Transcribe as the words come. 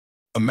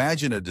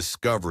Imagine a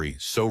discovery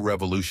so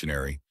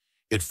revolutionary,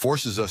 it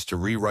forces us to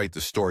rewrite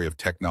the story of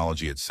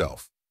technology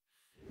itself.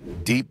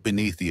 Deep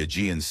beneath the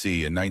Aegean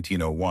Sea in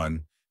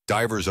 1901,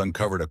 divers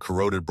uncovered a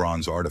corroded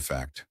bronze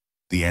artifact,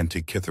 the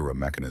Antikythera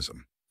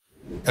Mechanism.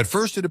 At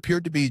first, it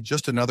appeared to be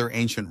just another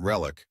ancient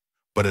relic,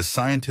 but as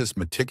scientists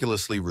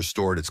meticulously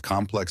restored its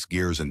complex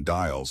gears and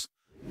dials,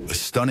 a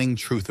stunning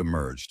truth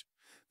emerged.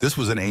 This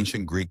was an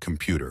ancient Greek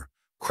computer,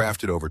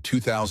 crafted over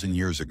 2,000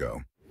 years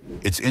ago.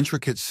 Its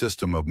intricate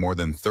system of more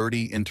than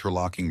 30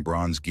 interlocking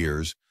bronze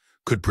gears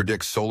could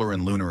predict solar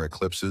and lunar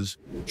eclipses,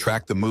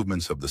 track the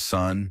movements of the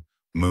sun,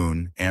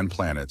 moon, and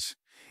planets,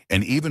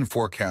 and even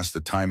forecast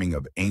the timing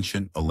of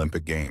ancient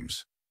Olympic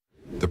Games.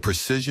 The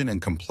precision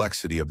and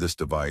complexity of this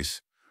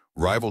device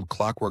rivaled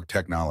clockwork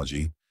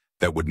technology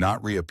that would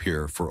not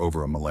reappear for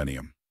over a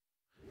millennium.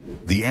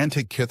 The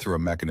Antikythera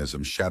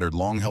Mechanism shattered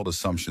long-held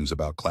assumptions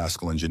about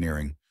classical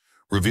engineering,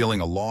 revealing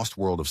a lost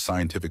world of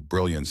scientific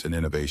brilliance and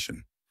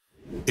innovation.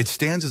 It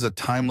stands as a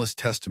timeless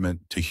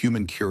testament to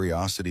human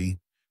curiosity,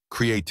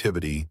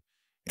 creativity,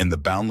 and the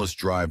boundless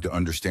drive to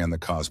understand the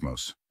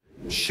cosmos.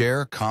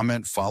 Share,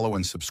 comment, follow,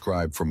 and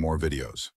subscribe for more videos.